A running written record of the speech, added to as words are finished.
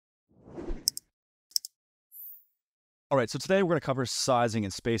All right, so today we're going to cover sizing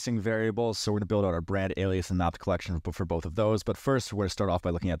and spacing variables. So we're going to build out our brand, alias, and mapped collection for both of those. But first, we're going to start off by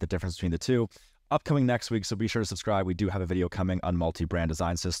looking at the difference between the two. Upcoming next week, so be sure to subscribe. We do have a video coming on multi-brand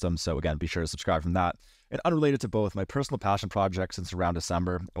design systems. So again, be sure to subscribe from that. And unrelated to both, my personal passion project since around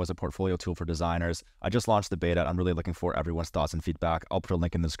December was a portfolio tool for designers. I just launched the beta. I'm really looking for everyone's thoughts and feedback. I'll put a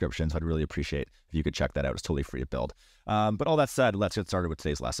link in the description, so I'd really appreciate if you could check that out. It's totally free to build. But all that said, let's get started with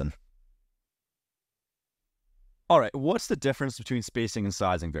today's lesson. All right, what's the difference between spacing and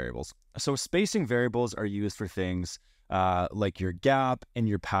sizing variables? So spacing variables are used for things like your gap and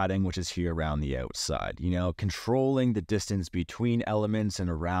your padding, which is here around the outside. You know, controlling the distance between elements and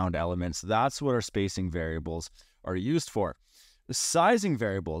around elements. That's what our spacing variables are used for. The sizing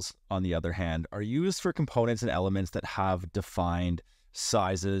variables, on the other hand, are used for components and elements that have defined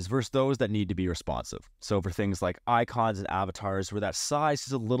sizes versus those that need to be responsive. So for things like icons and avatars, where that size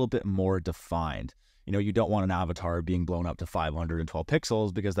is a little bit more defined. You know, you don't want an avatar being blown up to 512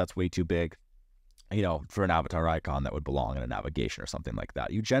 pixels because that's way too big, you know, for an avatar icon that would belong in a navigation or something like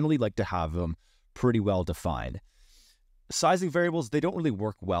that. You generally like to have them pretty well defined. Sizing variables, they don't really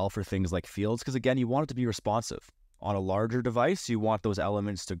work well for things like fields because, again, you want it to be responsive. On a larger device, you want those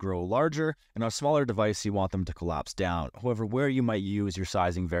elements to grow larger, and on a smaller device, you want them to collapse down. However, where you might use your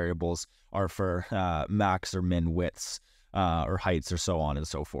sizing variables are for max or min widths. Or heights or so on and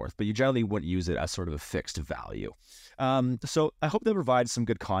so forth, but you generally wouldn't use it as sort of a fixed value. So I hope that provides some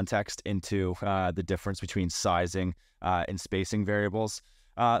good context into the difference between sizing and spacing variables.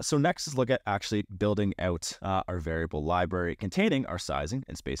 So next is look at actually building out our variable library containing our sizing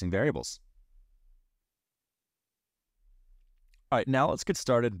and spacing variables. All right, now let's get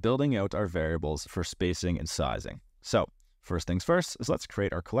started building out our variables for spacing and sizing. So first things first is let's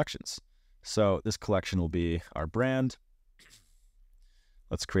create our collections. So this collection will be our brand.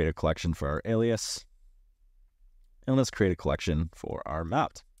 Let's create a collection for our alias. And let's create a collection for our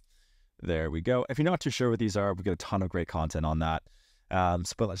mapped. There we go. If you're not too sure what these are, we've got a ton of great content on that.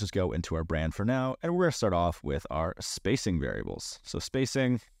 But let's just go into our brand for now. And we're going to start off with our spacing variables. So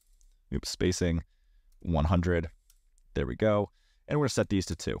spacing 100. There we go. And we're going to set these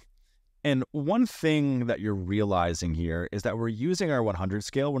to 2. And one thing that you're realizing here is that we're using our 100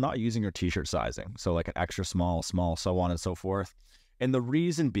 scale. We're not using our t-shirt sizing. So like an extra small, so on and so forth. And the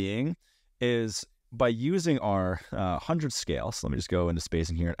reason being is by using our 100 scale, so let me just go into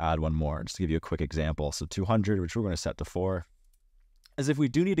spacing here and add one more, just to give you a quick example. So 200, which we're going to set to 4, as if we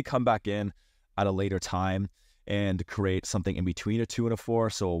do need to come back in at a later time and create something in between a 2 and a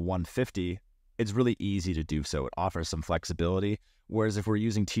 4, so a 150, it's really easy to do so. It offers some flexibility. Whereas if we're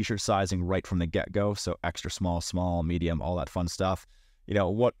using t-shirt sizing right from the get-go, so extra small, medium, all that fun stuff, you know,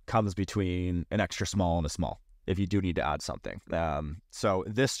 what comes between an extra small and a small? If you do need to add something. So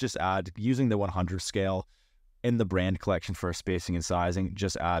this just using the 100 scale in the brand collection for spacing and sizing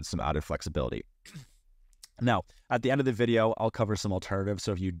just adds some added flexibility. Now, at the end of the video, I'll cover some alternatives.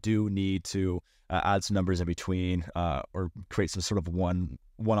 So if you do need to add some numbers in between or create some sort of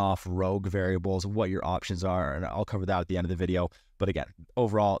one-off rogue variables, what your options are, and I'll cover that at the end of the video. But again,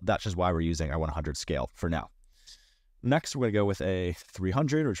 overall, that's just why we're using our 100 scale for now. Next, we're going to go with a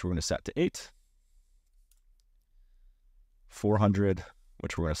 300, which we're going to set to 8. 400,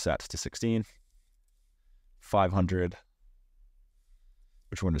 which we're going to set to 16, 500,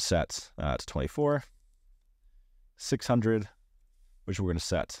 which we're going to set to 24, 600, which we're going to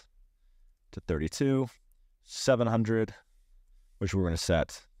set to 32, 700, which we're going to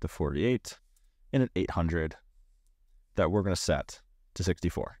set to 48, and an 800 that we're going to set to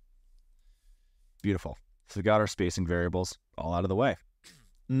 64. Beautiful. So we got our spacing variables all out of the way.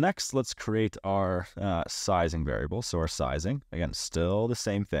 Next, let's create our sizing variable. So our sizing, again, still the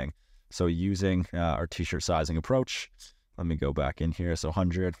same thing. So using our t-shirt sizing approach, let me go back in here. So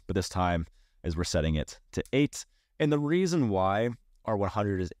 100, but this time is we're setting it to 8. And the reason why our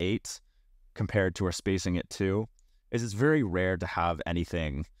 100 is 8 compared to our spacing at 2 is it's very rare to have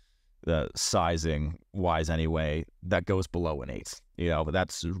anything sizing wise anyway that goes below an 8. You know, but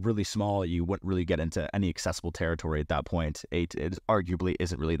that's really small. You wouldn't really get into any accessible territory at that point. 8 arguably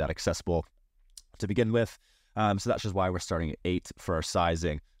isn't really that accessible to begin with. So that's just why we're starting at 8 for our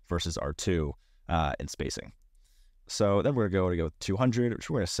sizing versus our 2 in spacing. So then we're going to go with 200, which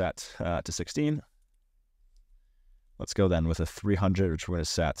we're going to set to 16. Let's go then with a 300, which we're going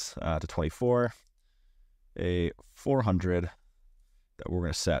to set to 24. A 400 that we're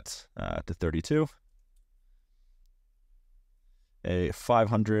going to set to 32. A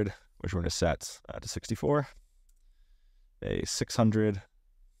 500, which we're going to set to 64. A 600,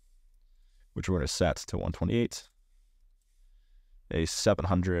 which we're going to set to 128. A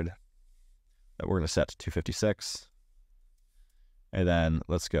 700 that we're going to set to 256. And then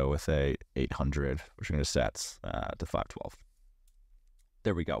let's go with a 800, which we're going to set to 512.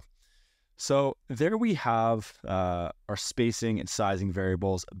 There we go. So there we have our spacing and sizing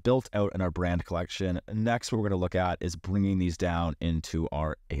variables built out in our brand collection. Next, what we're going to look at is bringing these down into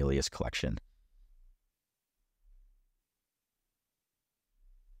our alias collection.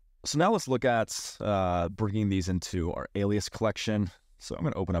 So now let's look at bringing these into our alias collection. So I'm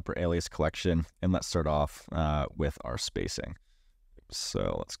going to open up our alias collection, and let's start off with our spacing.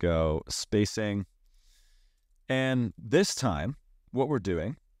 So let's go spacing. And this time, what we're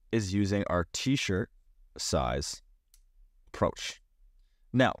doing is using our t-shirt size approach.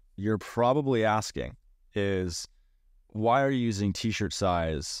 Now, you're probably asking is, why are you using t-shirt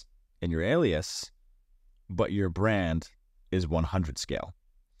size in your alias, but your brand is 100 scale?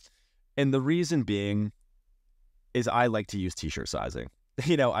 And the reason being is I like to use t-shirt sizing.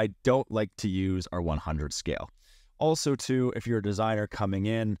 I don't like to use our 100 scale. Also, too, if you're a designer coming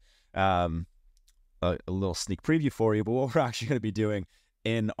in, a little sneak preview for you, but what we're actually going to be doing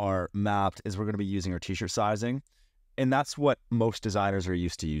in our mapped is we're going to be using our t-shirt sizing. And that's what most designers are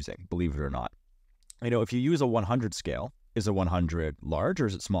used to using, believe it or not. If you use a 100 scale, is a 100 large or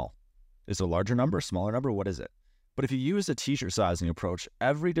is it small? Is it a larger number, smaller number? What is it? But if you use a t-shirt sizing approach,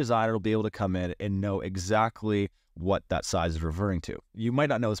 every designer will be able to come in and know exactly what that size is referring to. You might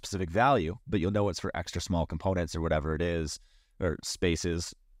not know a specific value, but you'll know it's for extra small components or whatever it is, or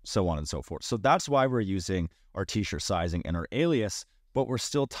spaces, so on and so forth. So that's why we're using our t-shirt sizing and our alias, but we're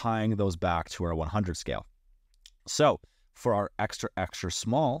still tying those back to our 100 scale. So for our extra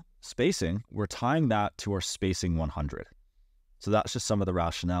small spacing, we're tying that to our spacing 100. So that's just some of the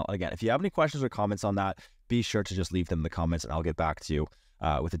rationale. Again, if you have any questions or comments on that, be sure to just leave them in the comments and I'll get back to you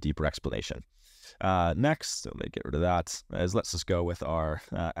with a deeper explanation. Next, let me get rid of that, let's just go with our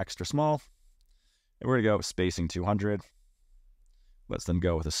extra small. And we're going to go with spacing 200. Let's then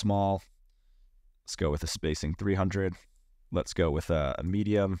go with a small. Let's go with a spacing 300. Let's go with a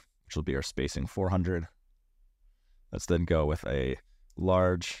medium, which will be our spacing 400. Let's then go with a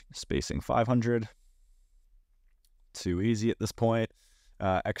large, spacing 500. Too easy at this point.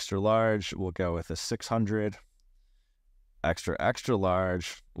 Extra large, we'll go with a 600. Extra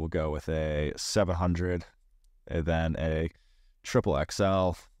large, we'll go with a 700. And then a triple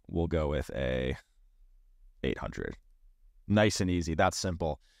XL, we'll go with a 800. Nice and easy. That's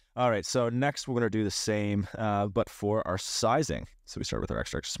simple. All right, so next we're going to do the same, but for our sizing. So we start with our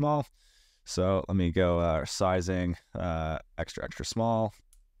extra small. So let me go our sizing, extra small.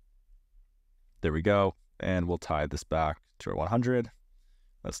 There we go. And we'll tie this back to our 100.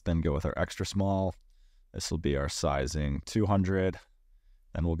 Let's then go with our extra small. This will be our sizing 200.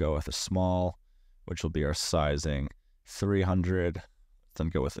 Then we'll go with a small, which will be our sizing 300. Then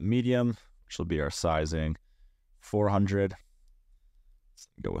go with a medium, which will be our sizing 400. Let's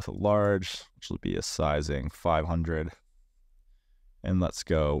go with a large, which will be a sizing 500. And let's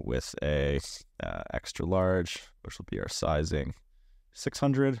go with a extra large, which will be our sizing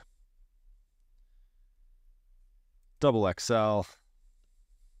 600. Double XL,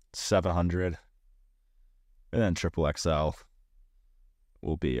 700. And then triple XL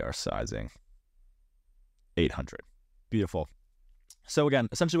will be our sizing 800. Beautiful. So again,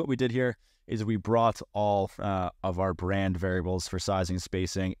 essentially what we did here is we brought all of our brand variables for sizing and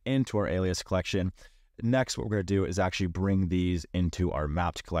spacing into our alias collection. Next, what we're going to do is actually bring these into our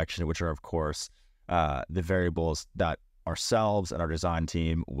mapped collection, which are, of course, the variables that ourselves and our design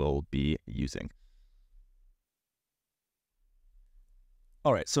team will be using.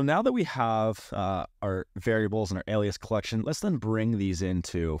 All right, so now that we have our variables in our alias collection, let's then bring these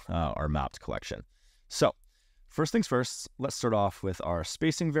into our mapped collection. So first things first, let's start off with our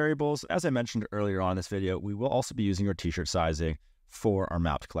spacing variables. As I mentioned earlier on in this video, we will also be using our t-shirt sizing for our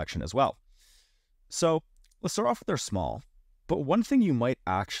mapped collection as well. So let's start off with our small, but one thing you might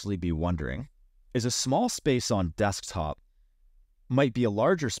actually be wondering is a small space on desktop might be a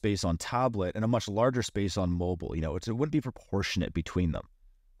larger space on tablet and a much larger space on mobile. It wouldn't be proportionate between them.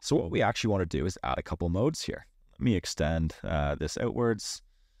 So what we actually want to do is add a couple modes here. Let me extend this outwards.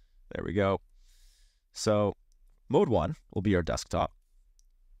 There we go. So mode 1 will be our desktop.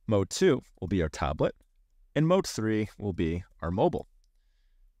 Mode 2 will be our tablet. And mode 3 will be our mobile.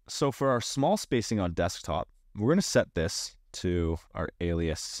 So for our small spacing on desktop, we're going to set this to our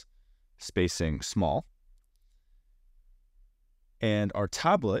alias spacing small. And our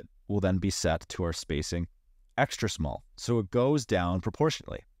tablet will then be set to our spacing extra small. So it goes down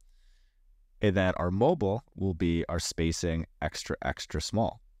proportionately. And then our mobile will be our spacing extra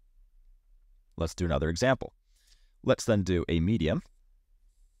small. Let's do another example. Let's then do a medium,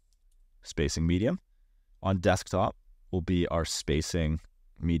 spacing medium. On desktop, will be our spacing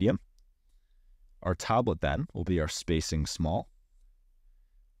medium. Our tablet then will be our spacing small.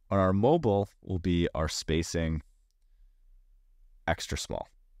 And our mobile will be our spacing extra small.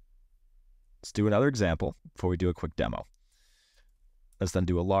 Let's do another example before we do a quick demo. Let's then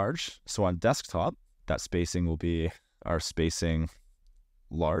do a large. So on desktop, that spacing will be our spacing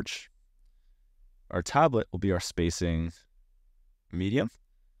large. Our tablet will be our spacing medium.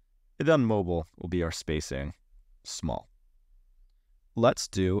 And then mobile will be our spacing small. Let's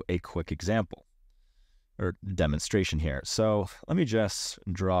do a quick example or demonstration here. So let me just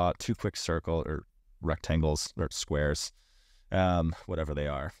draw two quick circle or rectangles or squares, whatever they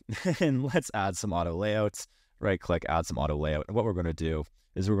are. And let's add some auto layouts. Right click, add some auto layout. And what we're going to do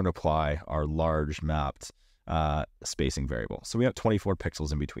is we're going to apply our large mapped spacing variable. So we have 24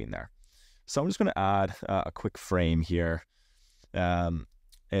 pixels in between there. So I'm just going to add a quick frame here. And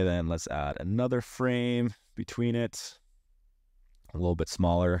then let's add another frame between it, a little bit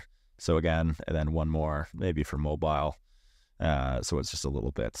smaller. So again, and then one more, maybe for mobile. So it's just a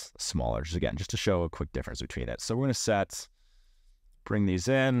little bit smaller, just to show a quick difference between it. So we're going to bring these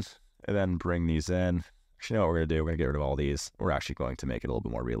in, and then bring these in. Actually, you know what we're going to do? We're going to get rid of all these. We're actually going to make it a little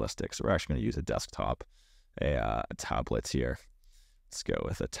bit more realistic. So we're actually going to use a desktop, a tablet here. Let's go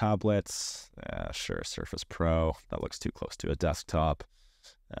with a tablet. Sure, Surface Pro. That looks too close to a desktop.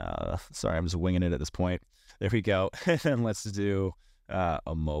 Sorry, I'm just winging it at this point. There we go. And let's do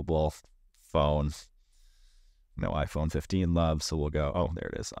a mobile phone. No iPhone 15 love, so we'll go, oh,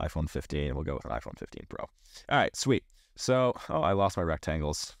 there it is, iPhone 15. We'll go with an iPhone 15 Pro. All right, sweet. So, oh, I lost my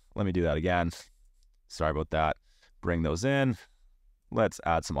rectangles. Let me do that again. Sorry about that. Bring those in. Let's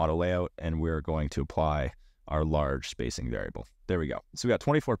add some auto layout, and we're going to apply our large spacing variable. There we go. So we got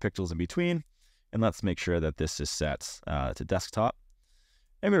 24 pixels in between, and let's make sure that this is set to desktop.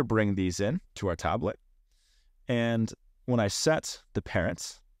 I'm going to bring these in to our tablet. And when I set the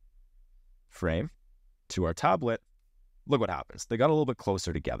parent frame to our tablet, look what happens. They got a little bit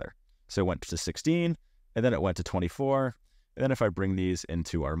closer together. So it went to 16, and then it went to 24. And then if I bring these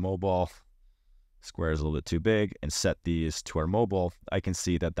into our mobile, square is a little bit too big, and set these to our mobile, I can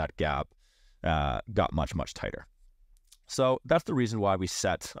see that that gap got much, much tighter. So that's the reason why we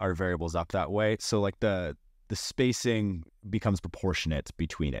set our variables up that way. So like the spacing becomes proportionate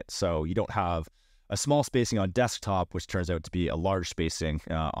between it. So you don't have a small spacing on desktop, which turns out to be a large spacing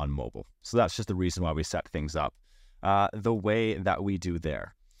on mobile. So that's just the reason why we set things up the way that we do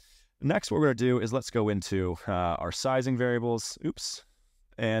there. Next, what we're going to do is let's go into our sizing variables. Oops.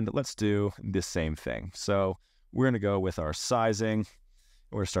 And let's do the same thing. So we're going to go with our sizing.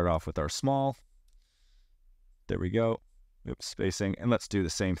 We're going to start off with our small. There we go. Oops, spacing. And let's do the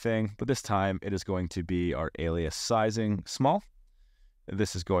same thing, but this time it is going to be our alias sizing small.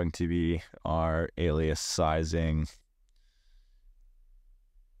 This is going to be our alias sizing,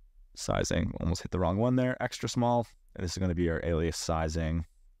 almost hit the wrong one there, extra small. And this is going to be our alias sizing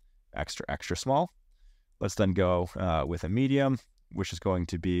extra, extra small. Let's then go with a medium, which is going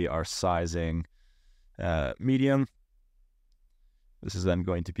to be our sizing medium. This is then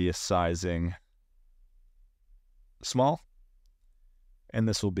going to be a sizing small. And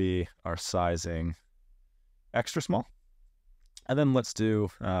this will be our sizing extra small. And then let's do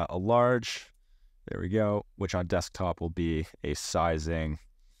a large, there we go, which on desktop will be a sizing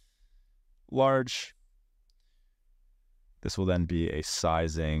large. This will then be a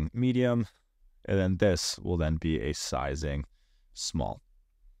sizing medium, and then this will then be a sizing small.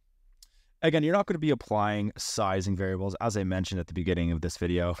 Again, you're not going to be applying sizing variables, as I mentioned at the beginning of this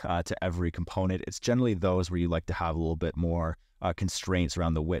video, to every component. It's generally those where you like to have a little bit more constraints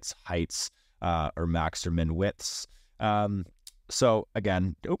around the widths, heights, or max or min widths. So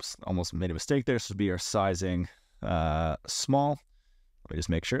again, oops, almost made a mistake there. This would be our sizing small. Let me just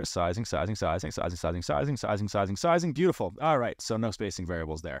make sure. Sizing. Beautiful. All right, so no spacing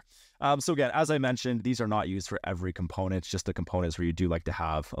variables there. So again, as I mentioned, these are not used for every component, just the components where you do like to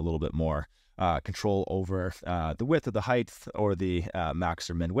have a little bit more control over the width or the height or the max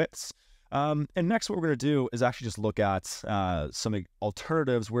or min widths. And next, what we're going to do is actually just look at some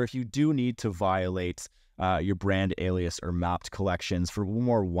alternatives where if you do need to violate your brand alias or mapped collections for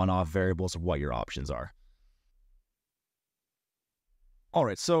more one-off variables of what your options are. All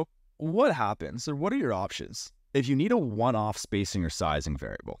right, so what happens or what are your options if you need a one-off spacing or sizing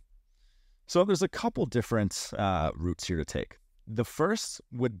variable? So there's a couple different routes here to take. The first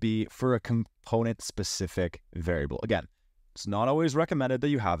would be for a component-specific variable. Again, it's not always recommended that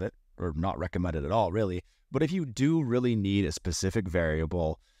you have it, or not recommended at all, really. But if you do really need a specific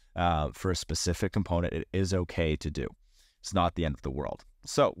variable for a specific component, it is okay to do. It's not the end of the world.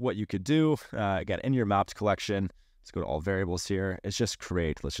 So what you could do, again, in your mapped collection, Let's go to all variables here. It's just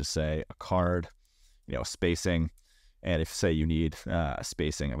create, let's just say a card, spacing. And if say you need a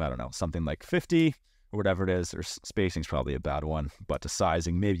spacing of, I don't know, something like 50 or whatever it is, or spacing is probably a bad one, but to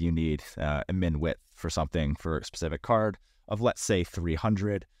sizing, maybe you need a min width for something for a specific card of, let's say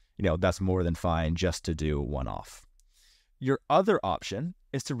 300. That's more than fine just to do one off. Your other option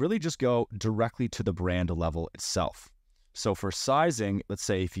is to really just go directly to the brand level itself. So for sizing, let's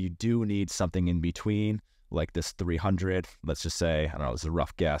say if you do need something in between, like this 300, let's just say, I don't know, this is a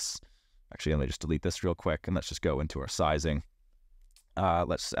rough guess. Actually, let me just delete this real quick and let's just go into our sizing.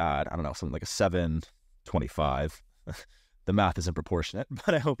 Let's add, I don't know, something like a 725. The math isn't proportionate,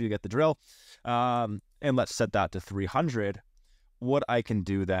 but I hope you get the drill. And let's set that to 300. What I can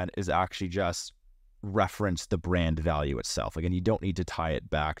do then is actually just reference the brand value itself. Again, you don't need to tie it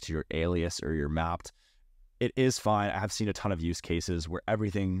back to your alias or your mapped. It is fine. I have seen a ton of use cases where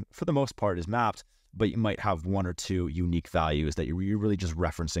everything, for the most part, is mapped, but you might have one or two unique values that you're really just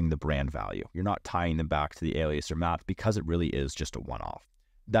referencing the brand value. You're not tying them back to the alias or map because it really is just a one-off.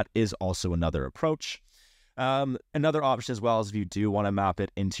 That is also another approach. Another option as well is if you do want to map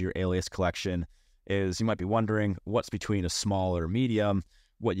it into your alias collection is you might be wondering what's between a small or medium.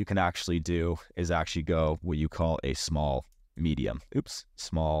 What you can actually do is actually go what you call a small medium.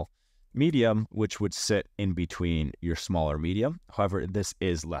 Small medium, which would sit in between your smaller medium. However, this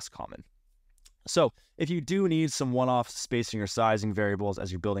is less common. So if you do need some one-off spacing or sizing variables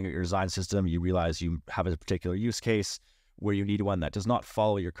as you're building out your design system, you realize you have a particular use case where you need one that does not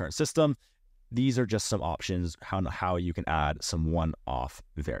follow your current system, these are just some options how you can add some one-off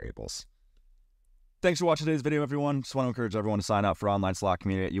variables. Thanks for watching today's video, everyone. Just want to encourage everyone to sign up for online Slack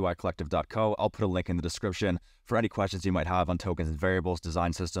community at uicollective.co. I'll put a link in the description for any questions you might have on tokens and variables,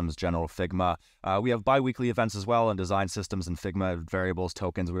 design systems, general Figma. We have bi-weekly events as well on design systems and Figma, variables,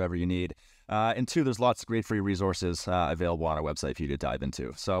 tokens, whatever you need. And two, there's lots of great free resources available on our website for you to dive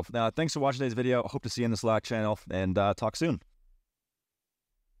into. So thanks for watching today's video. Hope to see you in the Slack channel and talk soon.